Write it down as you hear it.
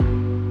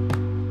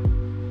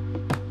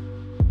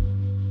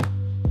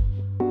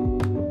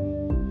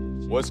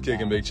What's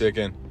kicking, Big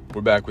Chicken?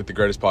 We're back with the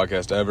greatest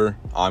podcast ever.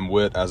 I'm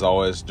Whit, as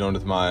always, joined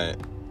with my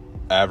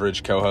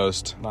average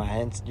co-host.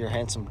 Your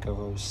handsome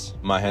co-host.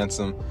 My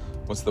handsome,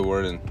 what's the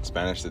word in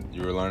Spanish that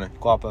you were learning?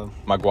 Guapo.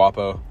 My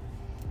guapo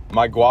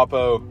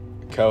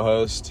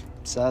co-host.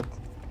 Seth.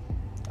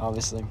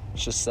 Obviously.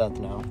 It's just Seth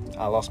now.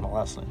 I lost my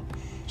last name.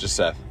 Just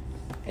Seth.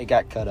 It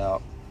got cut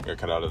out. Got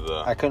cut out of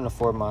the... I couldn't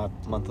afford my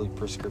monthly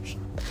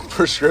prescription.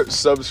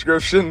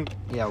 Subscription?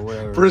 Yeah,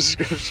 whatever.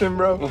 Prescription,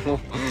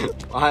 bro?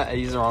 I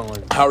used the wrong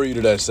word. How are you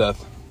today,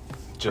 Seth?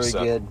 Just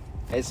pretty good.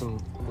 Ate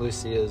some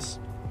Lucia's.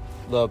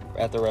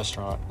 At the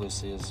restaurant,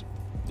 Lucia's.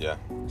 Yeah.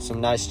 Some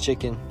nice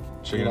chicken.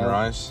 Chicken and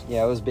rice?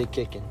 Yeah, it was big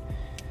kicking.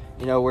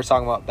 We're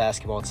talking about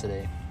basketball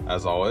today.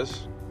 As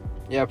always?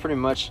 Yeah, pretty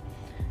much.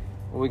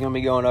 We're going to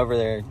be going over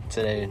there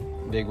today,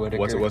 Big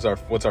Whitaker.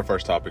 What's our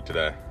first topic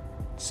today?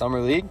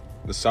 Summer League.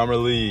 The Summer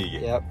League.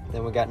 Yep.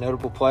 Then we got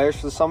notable players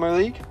for the Summer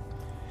League.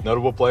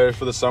 Notable players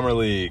for the Summer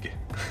League.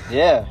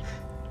 Yeah.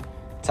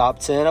 Top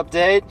 10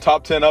 update.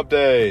 Top 10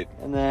 update.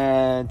 And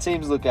then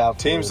teams to look out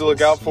for. Teams to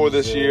look out for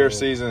this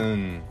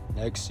season.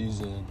 Next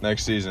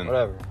season.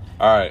 Whatever.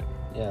 All right.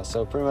 Yeah,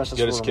 so pretty much that's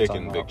Get what us I'm kicking,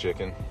 talking Big about.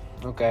 Chicken.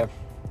 Okay.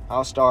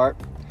 I'll start.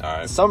 All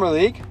right. The Summer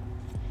League.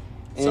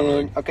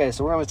 Okay,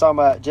 so we're going to be talking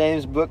about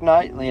James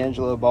Bouknight,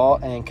 LiAngelo Ball,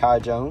 and Kai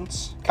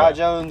Jones. Kai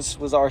Jones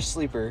was our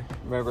sleeper,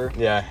 remember?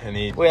 Yeah, and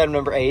we had him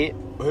number 8.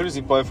 Who does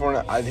he play for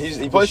now?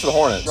 He plays for the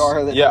Hornets.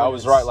 Charlotte Hornets. I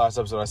was right last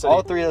episode. I said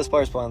all 3 of those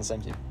players play on the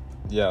same team.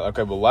 Yeah,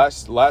 okay, but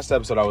last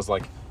episode I was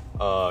like,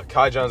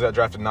 Kai Jones got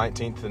drafted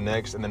 19th to the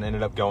Knicks and then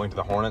ended up going to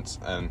the Hornets,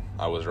 and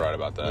I was right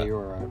about that. Yeah, you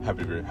were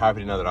right. Happy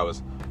to know that I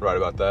was right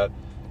about that.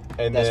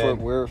 And that's where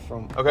we're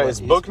from. Okay,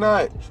 it's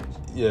Bouknight.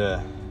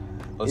 Yeah.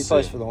 He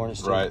plays for the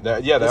Hornets, too. Right.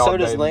 They so all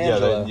does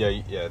LiAngelo.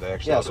 Yeah, they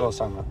actually. Yeah, that's what I was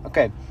talking about.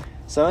 Okay,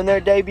 so in their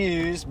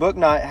debuts,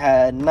 Bouknight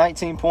had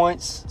 19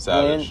 points.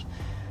 Savage.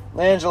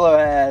 LiAngelo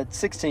had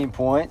 16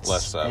 points.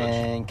 Less savage.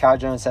 And Kai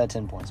Jones had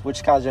 10 points,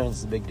 which Kai Jones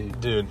is a big dude.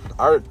 Dude,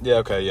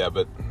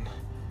 but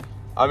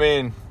I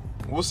mean,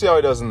 we'll see how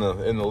he does in the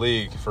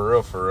league for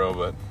real,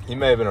 but he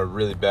may have been a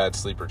really bad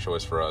sleeper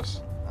choice for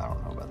us. I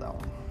don't know about that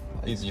one.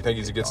 You think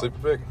he's a good sleeper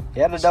pick?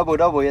 He had a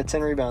double-double. He had 10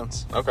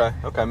 rebounds. Okay,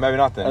 maybe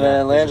not then. And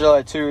then LiAngelo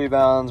had 2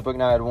 rebounds.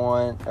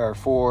 Bouknight had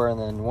 4, and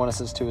then 1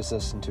 assist, 2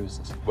 assists, and 2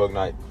 assists.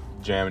 Bouknight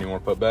jam any more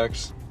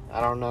putbacks?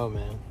 I don't know,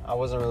 man. I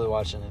wasn't really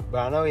watching it, but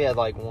I know he had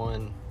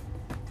one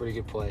pretty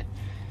good play.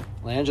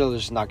 LiAngelo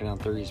was just knocking down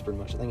threes pretty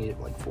much. I think he hit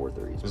 4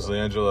 threes. Does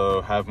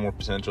LiAngelo have more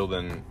potential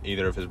than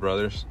either of his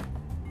brothers?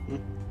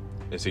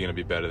 Is he going to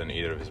be better than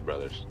either of his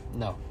brothers?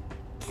 No.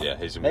 Yeah,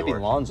 he's going to be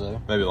Maybe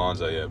Lonzo. Maybe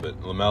Lonzo, yeah, but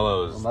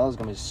LaMelo's going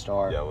to be a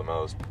star. Yeah,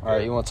 LaMelo's. All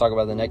right, you want to talk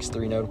about the next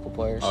 3 notable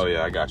players? Oh,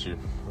 yeah, I got you.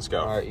 Let's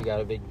go. All right, you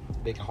got a big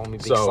homie,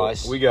 big so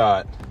slice. We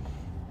got...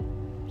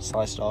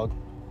 Slice dog.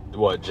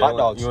 What, Hot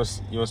dogs. You want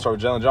to start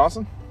with Jalen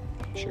Johnson?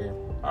 Sure.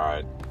 All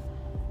right.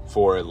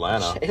 For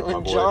Atlanta.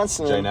 Jalen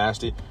Johnson. Jay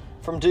Nasty.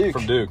 From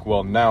Duke.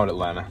 Well, now in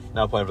Atlanta.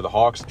 Now playing for the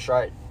Hawks. That's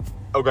right.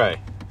 Okay.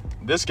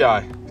 This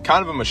guy,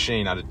 kind of a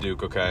machine out of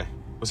Duke, okay?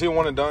 Was he a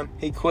one and done?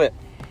 He quit.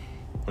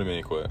 What do you mean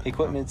he quit? He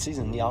quit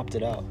mid-season. He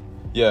opted out.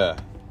 Yeah.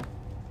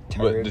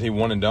 But did he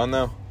one and done,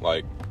 though?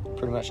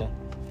 Pretty much, yeah.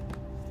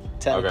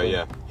 Okay,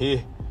 yeah.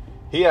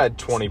 He had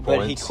 20 points.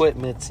 But he quit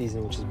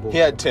mid-season, which is bullshit. He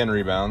had 10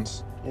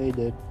 rebounds. Yeah, he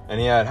did. And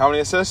he had how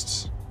many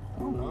assists? I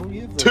don't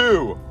know.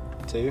 2!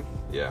 2?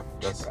 Yeah.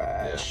 That's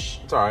trash.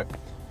 Yeah, it's all right.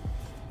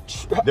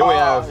 Then we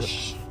have,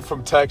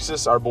 from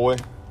Texas, our boy,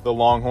 the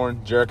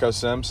Longhorn, Jericho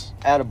Sims.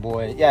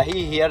 Attaboy. Yeah,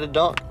 he had a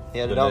dunk. He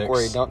had a dunk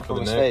where he dunked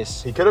from his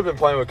face. He could have been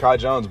playing with Kai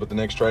Jones, but the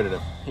Knicks traded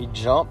him. He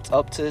jumped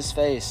up to his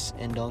face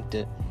and dunked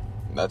it.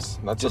 That's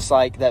just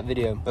like that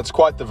video. That's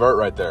quite the vert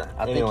right there.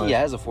 I think he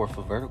has a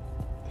 4-foot vertical.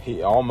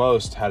 He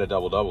almost had a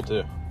double-double,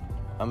 too.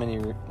 How many?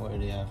 What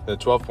did he have? He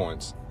had 12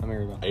 points. How many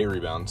rebounds? 8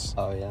 rebounds.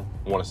 Oh, yeah.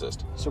 1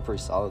 assist. Still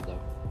pretty solid,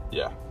 though.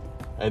 Yeah.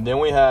 And then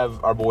we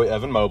have our boy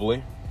Evan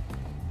Mobley.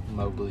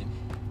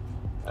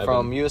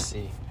 From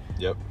USC.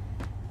 Yep.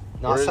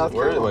 Not South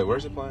Carolina. Wait,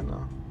 where's he playing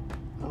now?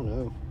 I don't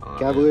know.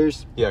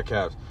 Cavaliers? Yeah,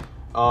 Cavs.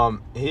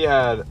 He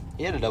had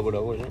a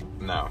double-double, didn't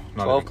he? No,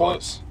 not 12 even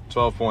points? close.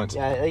 12 points.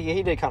 Yeah,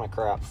 he did kind of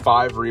crap.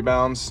 5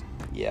 rebounds.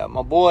 Yeah,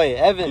 my boy,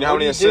 Evan. You know how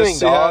many assists doing, he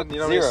dog? had?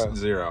 You know 0.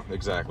 0,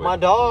 exactly. My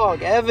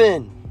dog,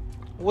 Evan.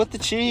 What the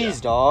cheese,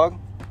 dog?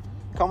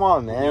 Come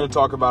on, man. You want to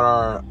talk about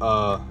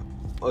our,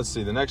 let's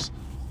see, the next,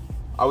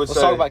 Let's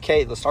talk about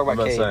Cade. Let's talk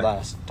about Cade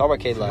last. Talk about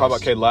Cade last. How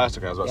about Cade last?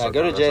 Okay, I was about to say.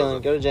 Go to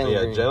Jalen Green.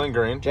 Yeah, Jalen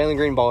Green. Jalen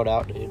Green balled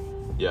out, dude.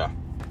 Yeah.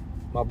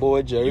 My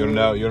boy, Jalen. You want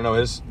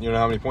to know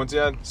how many points he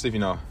had? See if you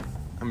know.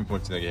 How many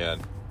points do you think he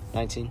had?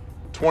 19.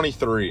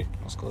 23.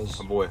 That's close.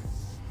 My boy.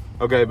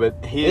 Okay,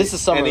 but he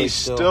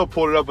still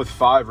pulled it up with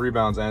 5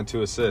 rebounds and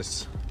 2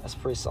 assists. That's a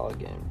pretty solid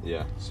game.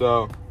 Yeah.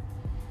 So,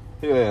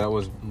 yeah, that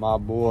was my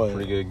boy.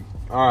 Pretty good.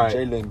 All right.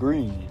 Jalen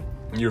Green.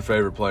 Your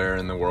favorite player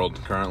in the world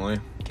currently?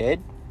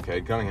 Cade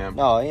Cunningham.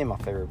 No, he ain't my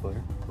favorite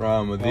player.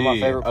 From the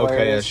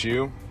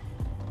OKSU.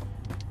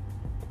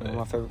 One of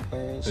my favorite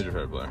players. Who's your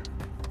favorite player?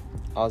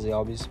 Ozzy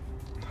Albies.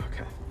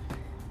 Okay.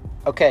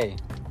 Okay.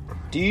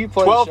 Do you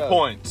play 12 the show?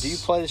 points. Do you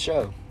play the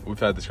show? We've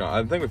had this.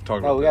 I think we've talked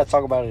about. No, we got to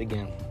talk about it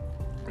again.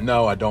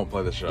 No, I don't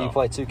play the show. Do you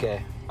play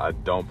 2K? I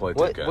don't play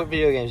 2K. What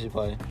video games do you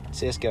play?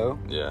 CS:GO.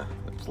 Yeah.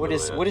 What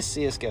is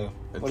CS:GO?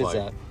 What is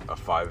that? A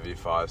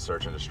 5v5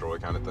 search and destroy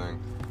kind of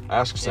thing.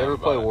 Ask Sam. You ever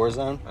play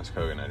Warzone? Ask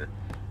Hoganator.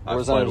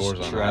 I've played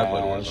Warzone. I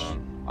played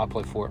Warzone. I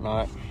play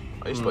Fortnite.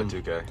 I used to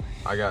play 2K.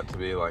 I got to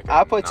be like.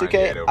 I played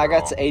 2K. Overall. I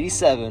got to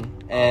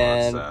 87,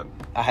 and that's sad.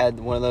 I had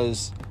one of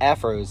those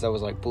afros that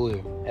was like blue,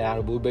 and I had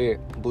a blue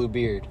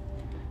beard.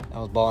 I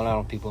was balling out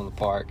on people in the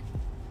park,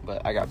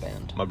 but I got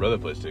banned. My brother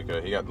plays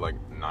 2K. He got like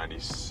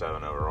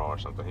 97 overall or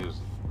something. He was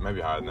maybe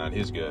higher than that.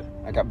 He's good.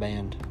 I got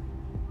banned.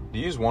 Do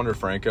you use Wander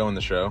Franco in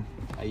the show?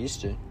 I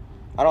used to.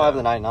 I don't have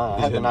the 99. I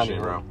have the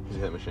 91. Bro. He's a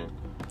hit machine.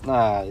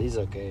 Nah, he's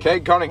okay.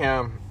 Cade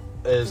Cunningham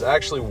is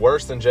actually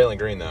worse than Jalen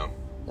Green, though.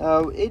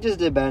 No, he just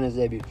did bad in his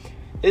debut.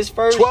 His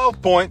first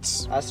 12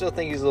 points. I still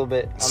think he's a little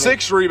bit.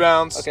 6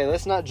 rebounds. Okay,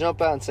 let's not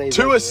jump out and say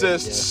 2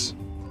 assists.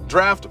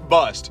 Draft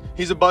bust.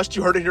 He's a bust.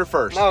 You heard it here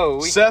first. No,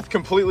 Seth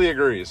completely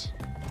agrees.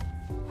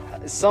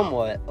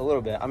 Somewhat, a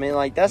little bit. I mean,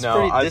 like that's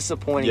pretty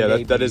disappointing. Yeah,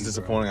 debut, that is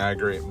disappointing. Bro. I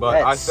agree, but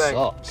that I think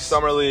sucks.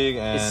 summer league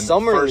and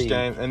first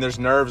game, and there's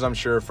nerves. I'm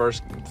sure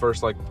first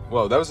like,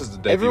 well, that was his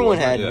debut. Everyone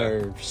had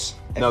nerves.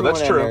 No,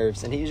 that's true.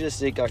 Nerves, and he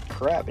just got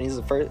crap, and he's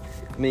the first.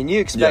 I mean, you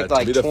expect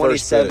like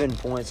 27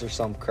 points or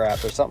some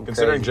crap or something.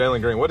 Considering crazy.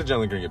 Jalen Green, what did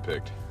Jalen Green get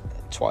picked?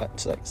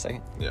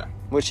 Second. Yeah.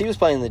 Which he was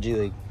playing in the G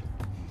League,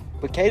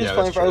 but Cade was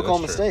playing for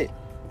Oklahoma State.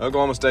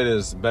 Oklahoma State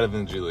is better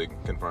than the G League,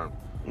 confirmed.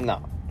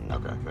 No.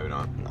 Okay, maybe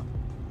not. No.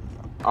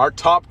 Our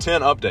top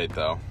 10 update,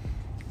 though.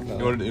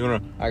 No. You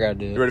wanna? I gotta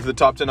do it. You ready for the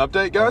top 10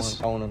 update,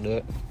 guys? I want to do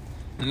it.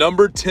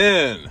 Number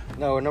 10.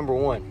 No, number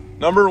 1.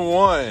 Number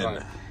 1.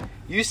 Right.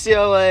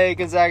 UCLA,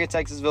 Gonzaga,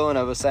 Texas,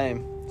 Villanova.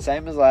 Same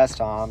as last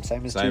time.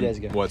 Same as 2 days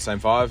ago. What? Same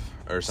 5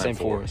 or same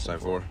 4? Same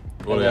 4.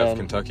 What do we have?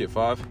 Kentucky at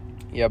 5.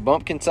 Yeah,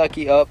 bump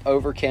Kentucky up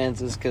over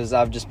Kansas because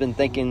I've just been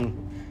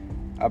thinking.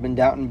 I've been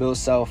doubting Bill's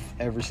self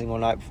every single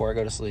night before I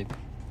go to sleep.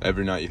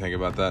 Every night you think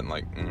about that and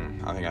like,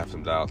 I think I have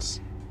some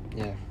doubts.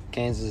 Yeah,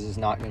 Kansas is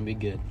not going to be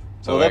good.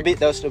 So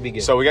they'll still be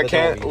good. So we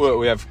got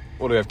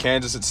we have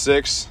Kansas at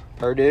 6,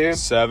 Purdue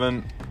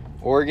 7,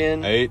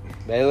 Oregon 8,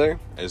 Baylor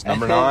is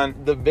number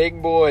 9. The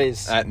big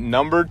boys At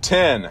number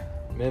 10,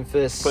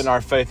 Memphis. putting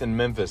our faith in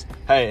Memphis.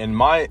 Hey, in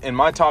my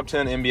top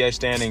 10 NBA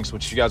standings,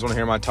 which you guys want to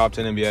hear my top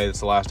 10 NBA, it's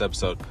the last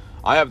episode.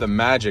 I have the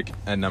Magic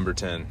at number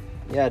 10.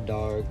 Yeah,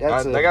 dog.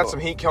 They got some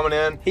heat coming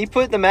in. He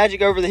put the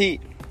Magic over the Heat.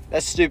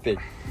 That's stupid.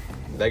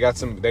 They got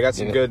some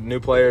good new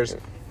players.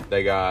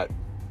 They got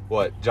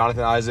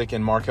Jonathan Isaac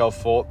and Markelle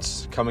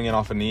Fultz coming in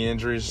off of knee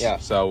injuries. Yeah.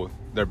 So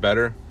they're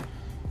better.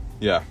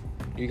 Yeah.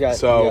 You got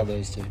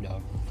those two,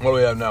 dog. What do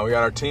we have now? We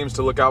got our teams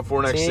to look out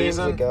for next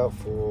season. Look out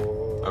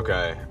for.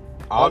 Okay.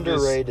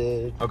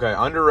 Underrated. Okay,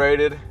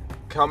 underrated.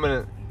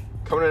 Coming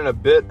in a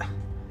bit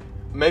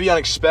maybe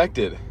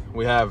unexpected.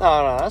 We have.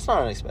 No, that's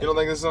not unexpected. You don't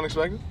think this is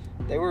unexpected?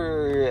 They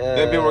were. You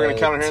think people are going to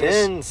count on hearing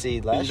 10 this?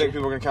 seed last year. You think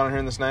people are going to count on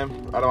hearing this name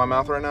out of my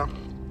mouth right now?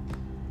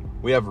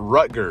 We have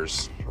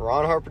Rutgers.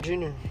 Ron Harper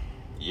Jr.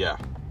 Yeah.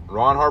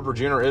 Ron Harper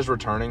Jr. is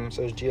returning.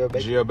 So is Geo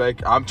Baker. Geo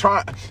Baker. I'm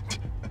trying.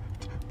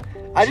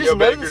 I just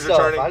know the stuff.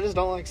 Returning. I just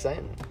don't like saying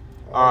it.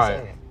 All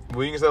right.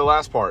 Well, you can say the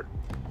last part.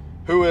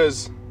 Who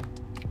is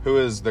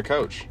the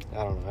coach?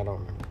 I don't know. I don't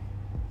remember.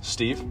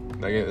 Steve.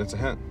 That's a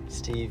hint.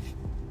 Steve.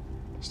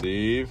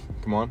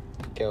 Come on.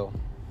 Go.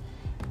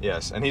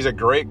 Yes, and he's a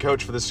great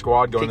coach for this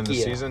squad going into the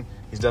season.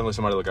 He's definitely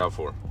somebody to look out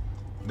for.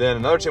 Then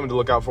another team to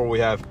look out for, we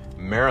have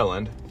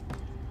Maryland.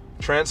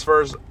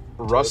 Transfers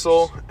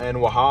Russell and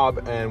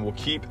Wahab, and will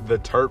keep the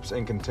Terps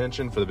in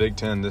contention for the Big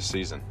Ten this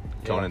season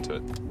going into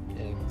it.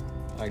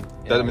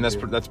 Yeah.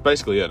 That's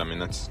basically it. I mean,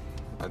 that's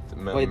wait,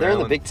 Maryland. they're in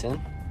the Big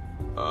Ten?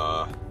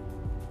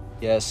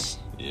 Yes.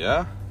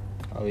 Yeah?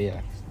 Oh,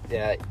 yeah.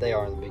 Yeah, they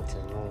are in the Big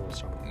Ten. I don't know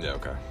what's wrong. Yeah,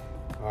 okay.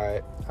 All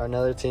right.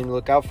 Another team to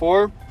look out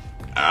for.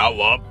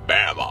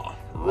 Alabama.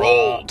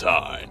 Roll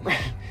Tide.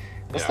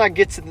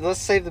 Let's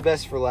save the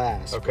best for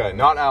last. Okay,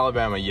 not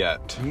Alabama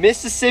yet.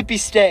 Mississippi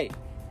State.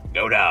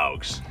 Go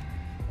Dogs.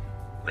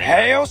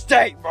 Hail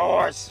State,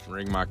 boys.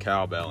 Ring my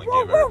cowbell and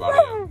give everybody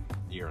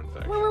a ear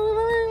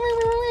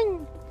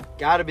infection.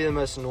 Gotta be the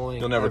most annoying.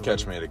 You'll never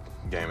catch me at a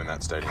game in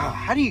that stadium. God,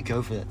 how do you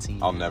go for that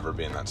team? I'll never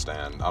be in that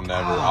stand.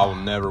 I will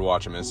never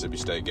watch a Mississippi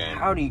State game.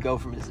 How do you go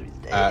for Mississippi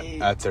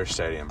State? At their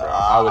stadium, bro.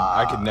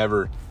 I could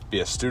never be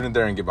a student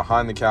there and get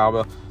behind the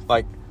cowbell.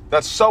 Like,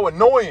 that's so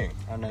annoying.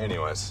 I know.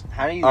 Anyways.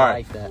 How do you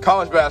like that?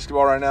 College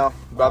basketball right now.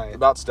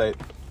 About state.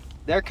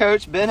 Their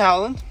coach, Ben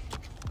Howland.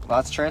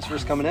 Lots of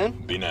transfers coming in.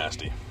 Be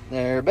nasty.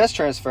 Their best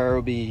transfer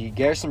will be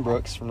Garrison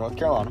Brooks from North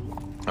Carolina.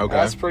 Okay.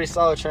 That's a pretty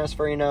solid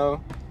transfer,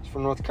 He's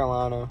from North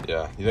Carolina.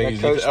 Yeah. You think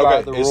he's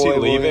okay? Is he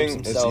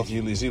leaving?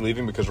 Is he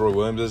leaving because Roy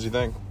Williams is, you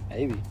think?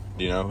 Maybe.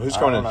 Do you know? Who's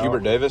coming in?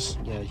 Hubert Davis?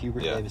 Yeah,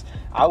 Hubert Davis.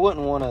 I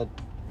wouldn't want to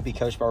be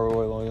coached by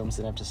Roy Williams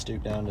and have to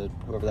stoop down to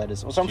whoever that is.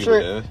 So I'm sure.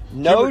 Davis.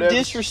 No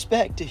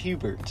disrespect to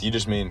Hubert. You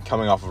just mean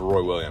coming off of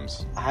Roy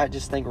Williams. I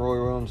just think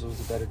Roy Williams was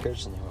a better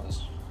coach than he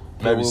was.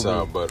 Maybe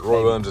so, but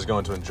Roy Williams is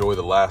going to enjoy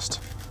the last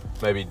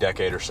maybe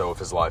decade or so of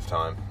his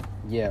lifetime.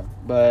 Yeah,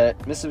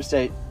 but Mississippi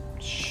State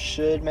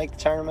should make the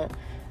tournament.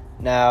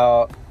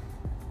 Now,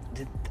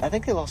 I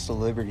think they lost to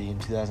Liberty in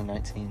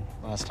 2019,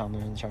 last time they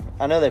were in the tournament.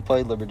 I know they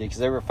played Liberty because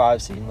they were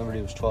 5 seed and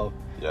Liberty was 12.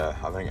 Yeah,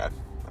 I think I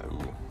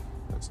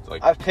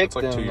picked that's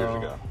like them, 2 years though.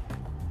 ago.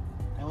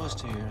 It was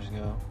 2 years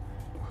ago.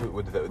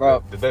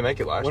 Did they make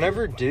it last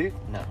Whenever year? Duke,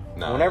 no.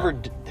 No, Whenever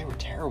no. they were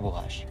terrible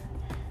last year.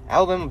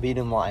 Alabama beat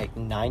them like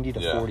 90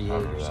 to 48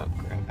 or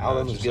something.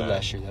 Alabama was good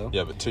last year, though.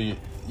 Yeah,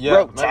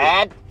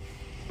 but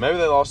maybe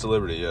they lost to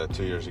Liberty,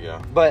 2 years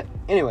ago. But,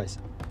 anyways,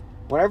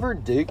 whenever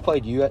Duke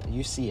played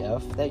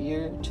UCF that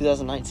year,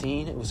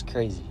 2019, it was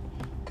crazy.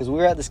 Because we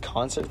were at this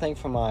concert thing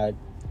for my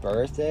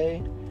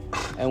birthday,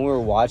 and we were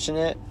watching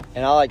it,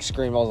 and I,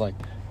 screamed. I was like,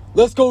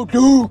 let's go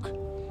Duke!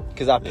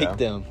 Because I picked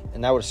them,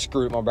 and that would have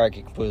screwed my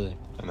bracket completely.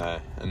 And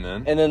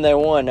then? And then they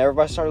won.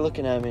 Everybody started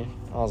looking at me.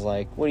 I was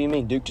like, what do you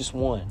mean? Duke just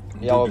won.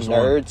 Y'all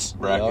nerds.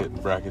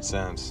 Bracket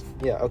sense.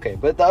 Yeah, okay.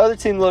 But the other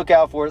team to look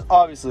out for is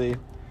obviously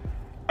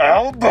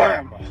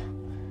Alabama.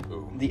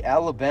 Ooh. The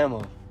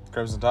Alabama.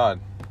 Crimson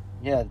Tide.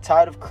 Yeah, the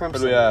Tide of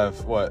Crimson. Who do we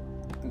have? What?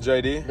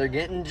 JD? They're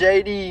getting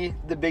JD,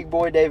 the big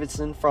boy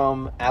Davidson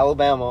from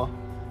Alabama.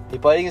 He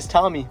played against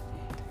Tommy.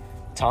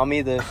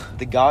 Tommy, the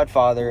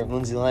godfather of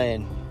Lindsey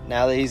Lane.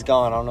 Now that he's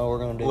gone, I don't know what we're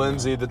going to do.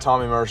 Lindsey, the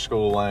Tommy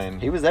School Lane.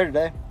 He was there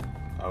today.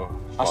 Oh.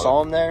 I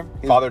saw him there.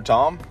 Father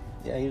Tom?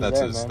 Yeah, he was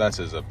there, man. That's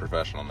his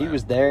professional name. He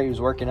was there. He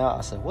was working out.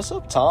 I said, what's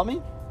up, Tommy?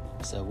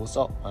 I said, what's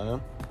up,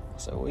 man? I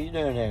said, what are you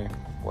doing there?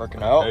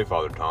 Working out? Hey,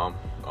 Father Tom.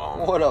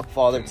 What up,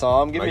 Father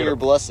Tom? Give me your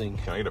blessing.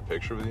 Can I get a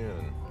picture with you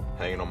and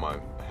hang it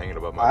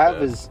above my bed? I have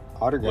bed? his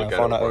autograph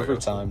on an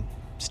overtime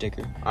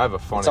sticker. I have a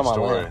funny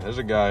story. There's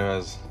a guy who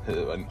has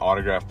an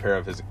autographed pair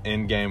of his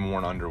in-game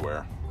worn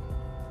underwear.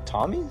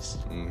 Tommy's?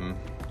 Mm-hmm.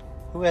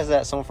 Who has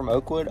that? Someone from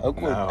Oakwood?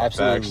 Oakwood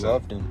absolutely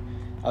loved him.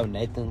 Oh,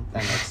 Nathan?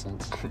 That makes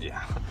sense. Yeah.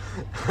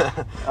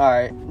 All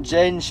right.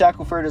 Jaden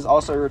Shackelford is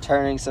also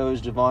returning, so is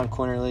Javon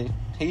Quinterly.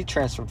 He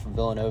transferred from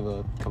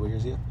Villanova a couple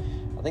years ago.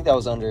 I think that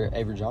was under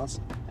Avery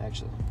Johnson,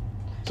 actually.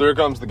 So here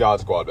comes the God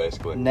Squad,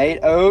 basically.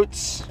 Nate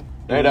Oates.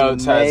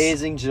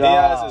 Amazing job. He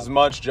has as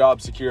much job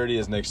security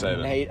as Nick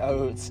Saban. Nate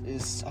Oates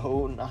is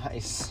so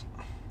nice.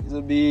 He's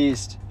a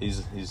beast.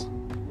 He's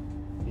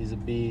a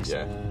beast,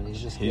 man.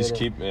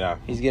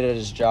 He's good at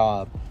his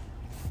job.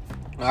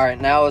 All right,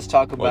 now let's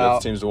talk about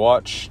that's teams to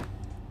watch.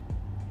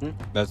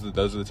 Those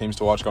are the teams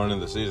to watch going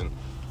into the season.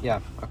 Yeah.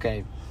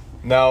 Okay.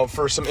 Now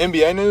for some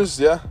NBA news,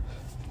 Can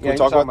we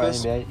talk about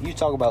this? NBA. You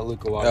talk about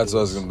Luka. That's what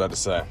I was about to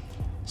say.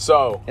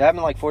 So it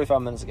happened like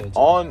 45 minutes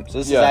ago.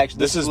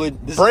 This is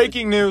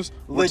breaking news.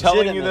 We're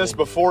telling you this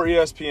before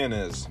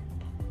ESPN is.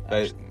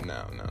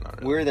 No.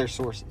 We're their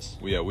sources.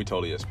 We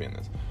told ESPN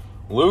this.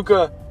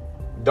 Luka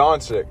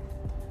Doncic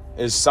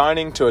is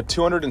signing to a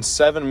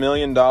 $207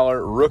 million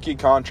rookie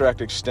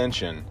contract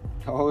extension.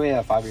 Oh,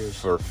 yeah, 5 years.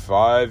 For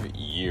 5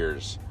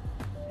 years.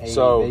 Hey,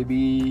 so,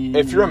 baby.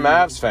 If you're a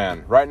Mavs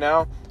fan right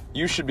now,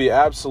 you should be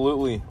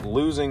absolutely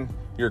losing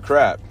your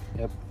crap.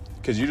 Yep.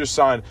 Because you just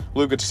signed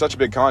Luka to such a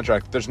big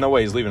contract, there's no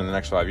way he's leaving in the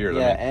next 5 years.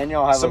 Yeah, and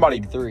y'all have a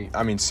big three.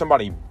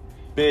 Somebody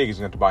big is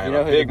going to have to buy him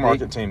a big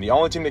market team. The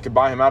only team that could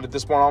buy him out at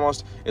this point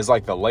almost is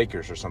like the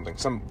Lakers or something.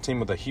 Some team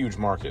with a huge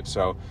market.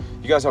 So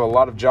you guys have a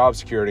lot of job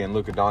security in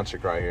Luka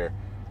Doncic right here.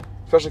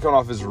 Especially coming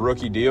off his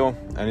rookie deal.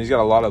 And he's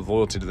got a lot of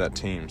loyalty to that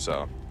team.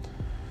 So,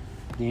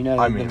 do you know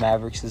the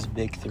Mavericks'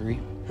 big three?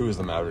 Who is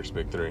the Mavericks'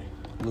 big three?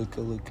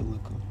 Luka.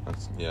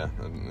 Yeah,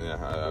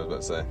 I was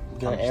about to say.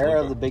 The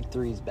era of the big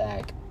three is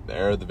back. The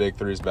era of the big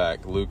three is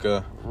back.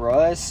 Luka.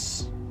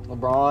 Russ,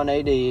 LeBron,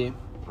 AD.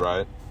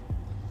 Right.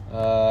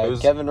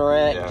 Kevin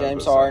Durant,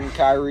 James Harden,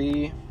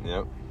 Kyrie.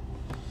 Yep.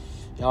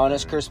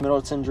 Giannis, Chris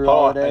Middleton, Drew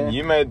Holiday. And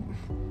you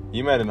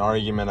made an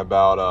argument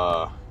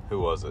about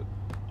who was it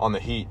on the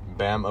Heat?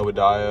 Bam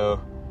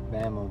Adebayo,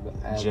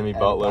 Jimmy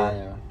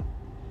Butler,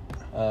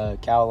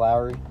 Kyle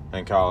Lowry,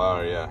 and Kyle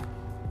Lowry. Yeah.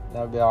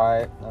 That would be all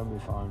right. That would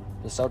be fun.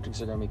 The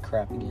Celtics are gonna be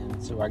crap again.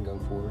 That's who I go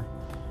for.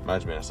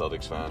 Imagine being a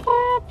Celtics fan.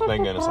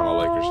 Thank goodness I'm a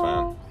Lakers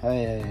fan.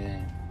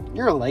 Hey.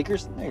 You're a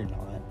Lakers? No, you're not.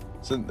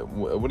 So,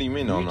 what do you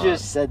mean? You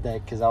just said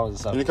that because I was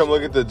a Celtics. Can you come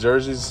look at the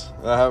jerseys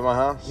that I have at my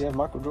house? You have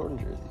Michael Jordan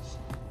jerseys.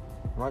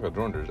 Michael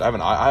Jordan jerseys.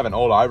 I have an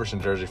old Iverson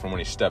jersey from when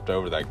he stepped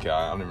over that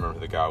guy. I don't even remember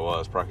who the guy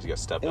was. Probably because he got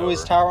stepped over. It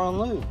was Tyronn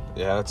Lue.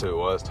 Yeah, that's who it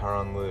was.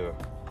 Tyronn Lue.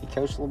 He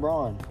coached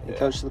LeBron. He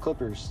coached the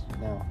Clippers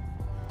now.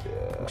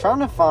 Yeah. I'm trying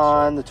to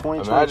find the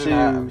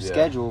 2022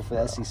 schedule for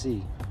the SEC.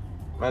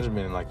 Imagine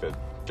being like the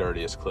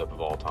dirtiest clip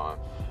of all time.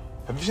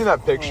 Have you seen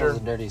that picture? The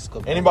dirtiest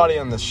clip. Anybody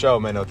on the show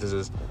may know what this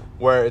is.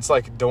 Where it's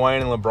like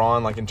Dwayne and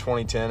LeBron, like in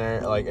 2010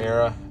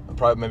 era,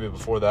 probably maybe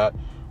before that,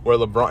 where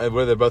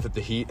they're both at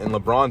the Heat and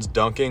LeBron's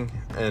dunking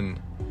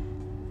and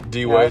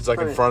D Wade's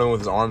in front of him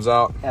with his arms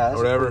out or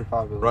whatever,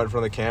 right in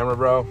front of the camera,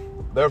 bro.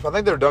 I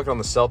think they were dunking on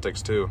the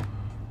Celtics too.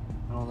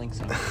 I don't think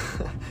so.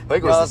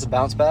 That was a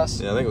bounce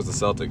pass. Yeah, I think it was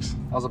the Celtics.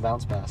 That was a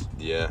bounce pass.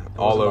 Yeah,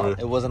 all over.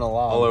 It wasn't a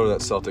lob. All over that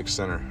Celtics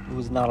center. It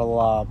was not a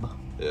lob.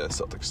 Yeah,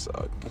 Celtics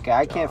suck. Okay,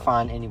 I can't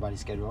find anybody's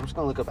schedule. I'm just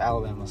gonna look up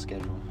Alabama's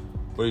schedule.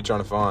 What are you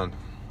trying to find?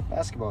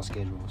 Basketball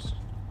schedules.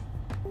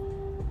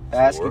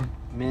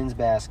 Men's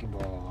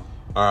basketball.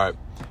 All right.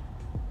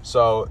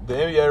 So the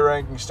NBA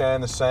rankings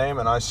stand the same,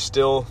 and I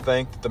still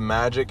think that the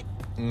Magic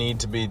need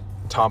to be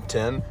top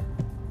 10.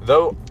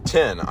 Though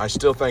 10, I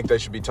still think they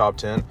should be top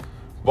 10.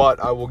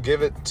 But I will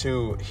give it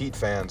to Heat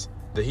fans.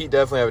 The Heat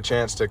definitely have a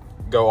chance to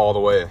go all the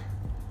way.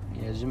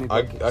 Yeah, Jimmy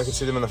I Buckets. could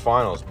see them in the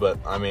finals, but,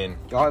 I mean...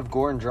 Y'all have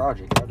Goran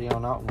Dragic. How do y'all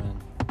not win?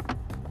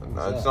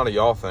 It's not a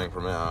y'all thing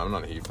for me. I'm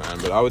not a Heat fan,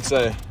 but I would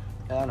say...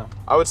 Yeah, I know.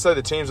 I would say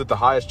the teams with the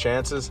highest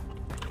chances,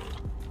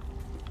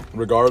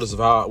 regardless of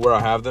where I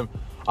have them.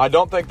 I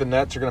don't think the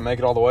Nets are going to make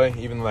it all the way,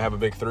 even though they have a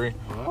big three.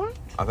 What?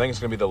 I think it's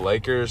going to be the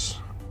Lakers.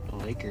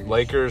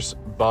 Lakers,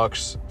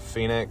 Bucks,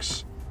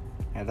 Phoenix.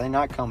 Have they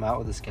not come out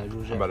with a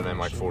schedule yet? I'm about to name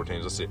like 4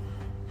 teams. Let's see.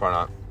 Probably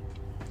not.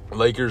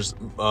 Lakers,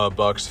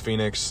 Bucks,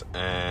 Phoenix,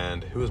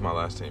 and who was my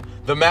last team?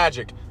 The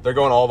Magic. They're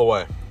going all the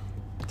way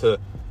to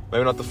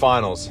maybe not the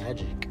finals.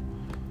 Magic.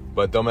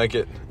 But they'll make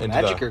it into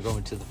Magic the are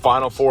going to the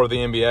Final Four of the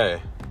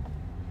NBA.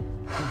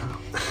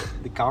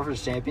 The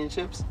conference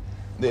championships?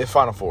 The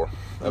Final Four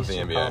of the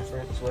Eastern NBA.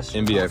 Conference,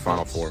 NBA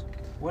Final Four.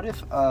 What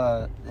if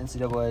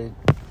NCAA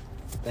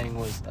thing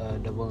was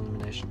double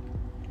elimination?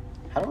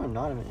 How do I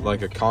not have it?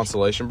 Like a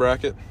consolation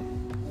bracket?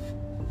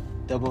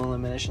 Double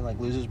elimination, like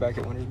losers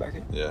bracket, winners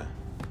bracket? Yeah.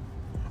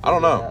 I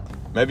don't know.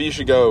 Maybe you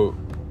should go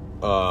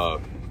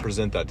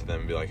present that to them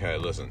and be like, hey,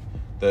 listen,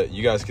 that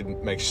you guys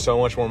could make so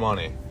much more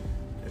money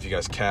if you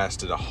guys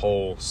casted a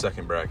whole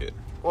second bracket.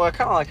 Well, I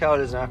kind of like how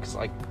it is now because,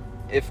 like,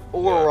 if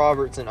Oral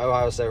Roberts and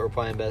Ohio State were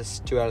playing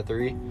best 2 out of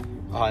 3,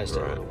 Ohio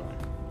State would win.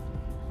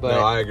 But no,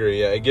 I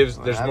agree. Yeah,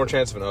 there's more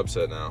chance of an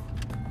upset now.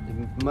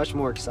 Much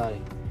more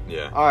exciting.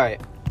 Yeah. All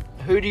right.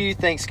 Who do you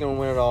think's going to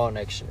win it all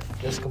next year?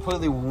 Just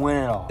completely win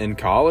it all. In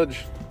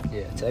college?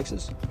 Yeah,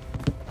 Texas.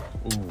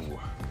 Ooh.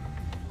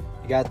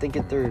 You got to think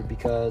it through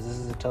because this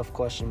is a tough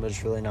question, but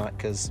it's really not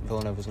because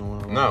Villanova's going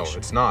to win it all. No,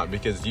 it's not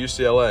because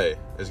UCLA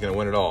is going to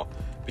win it all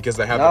because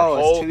they have their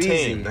whole team.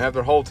 Easy. They have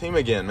their whole team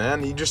again,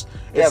 man.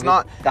 It's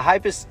not. The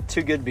hype is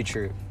too good to be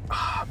true.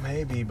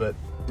 Maybe, but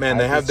man,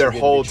 they have their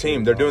whole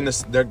team. They're doing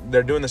this. They're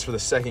doing this for the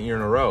second year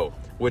in a row,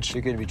 which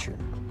too good to be true.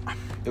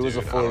 It was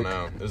a fluke. I don't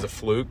know. It was a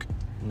fluke.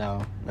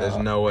 No. There's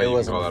no way you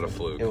can call that a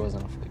fluke. It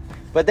wasn't a fluke.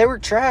 But they were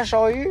trash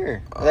all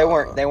year. They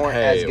weren't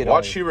as good.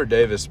 Watch Hubert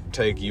Davis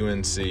take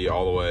UNC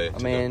all the way to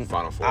the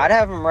Final Four. I'd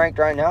have them ranked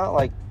right now at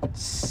like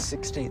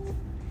 16th.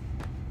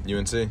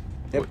 UNC?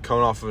 Yep.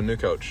 Coming off of a new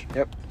coach.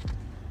 Yep.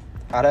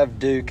 I'd have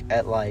Duke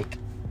at like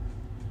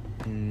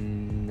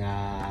 15.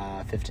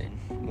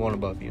 One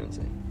above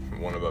UNC.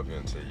 One above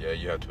UNC. Yeah,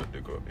 you have to put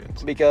Duke above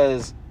UNC.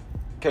 Because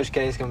Coach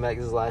K is coming back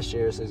this last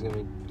year, so he's going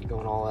to be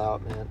going all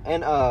out, man.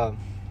 And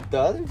the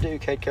other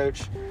Duke head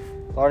coach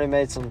already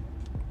made some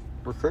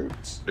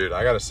recruits. Dude,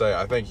 I got to say,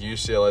 I think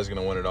UCLA is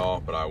going to win it all,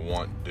 but I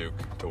want Duke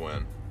to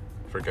win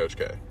for Coach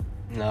K.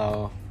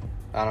 No,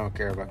 I don't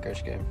care about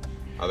Coach K.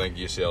 I think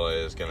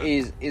UCLA is going to...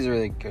 He's a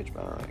really good coach,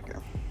 but I don't really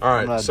care.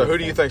 All right, so who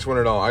do you think's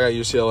winning it all? I got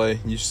UCLA.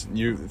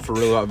 You for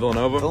real about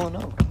Villanova?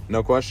 Villanova.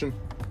 No question?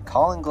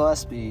 Colin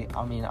Gillespie,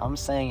 I mean, I'm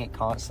saying it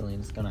constantly,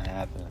 and it's going to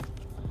happen.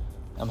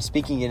 I'm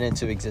speaking it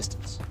into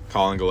existence.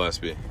 Colin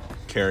Gillespie.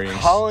 Carrying.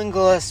 Colin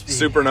Gillespie.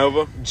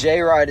 Supernova.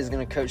 Jay Wright is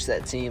going to coach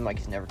that team like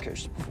he's never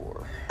coached it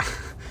before.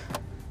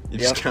 You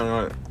just count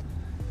on it.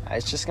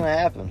 It's just going to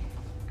happen.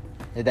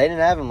 They didn't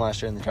have him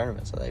last year in the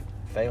tournament, so they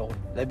failed.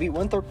 They beat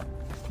Winthrop.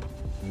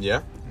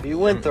 Yeah. Beat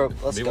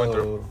Winthrop. Let's go.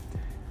 Winthrop.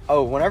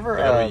 Oh, whenever...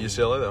 They gotta beat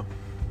UCLA, though.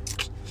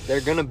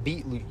 They're going to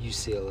beat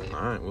UCLA.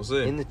 All right, we'll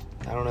see.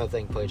 I don't know if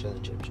they can play each other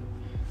in the championship.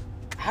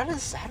 How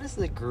does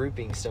the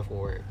grouping stuff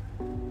work?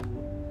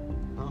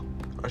 Oh.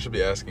 I should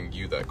be asking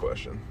you that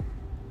question.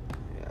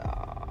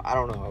 I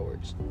don't know how it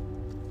works.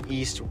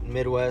 East,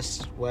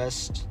 Midwest,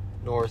 West,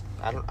 North.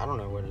 I don't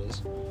know what it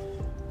is.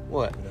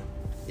 What?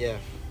 Yeah.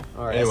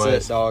 All right. Anyways,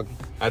 that's it, dog.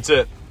 That's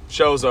it.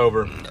 Show's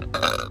over.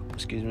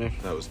 Excuse me.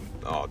 That was.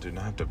 Oh, dude,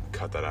 I have to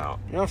cut that out.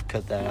 You don't have to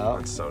cut that out.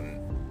 That's so.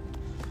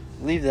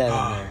 Leave that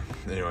in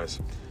there. Anyways,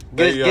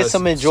 get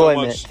some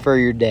enjoyment for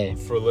your day.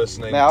 For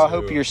listening. Man, I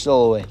hope you're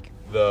still awake.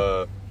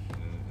 The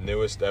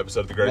newest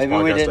episode of the greatest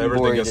Maybe podcast ever.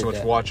 Thank you so much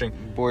for watching.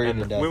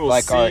 And we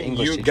will see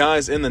you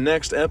guys in the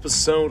next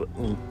episode.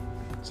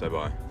 Say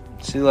bye.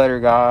 See you later,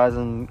 guys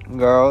and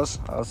girls.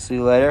 I'll see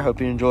you later. Hope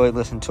you enjoyed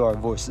listening to our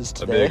voices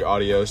today. A big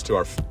adios to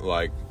our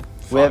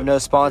we have no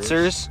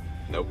sponsors. Viewers.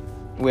 Nope.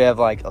 We have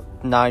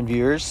 9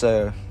 viewers,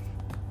 so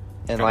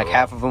and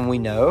half of them we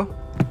know.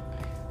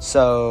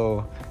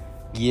 So,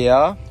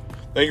 yeah.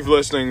 Thank you for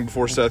listening.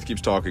 Before Seth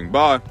keeps talking,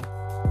 bye.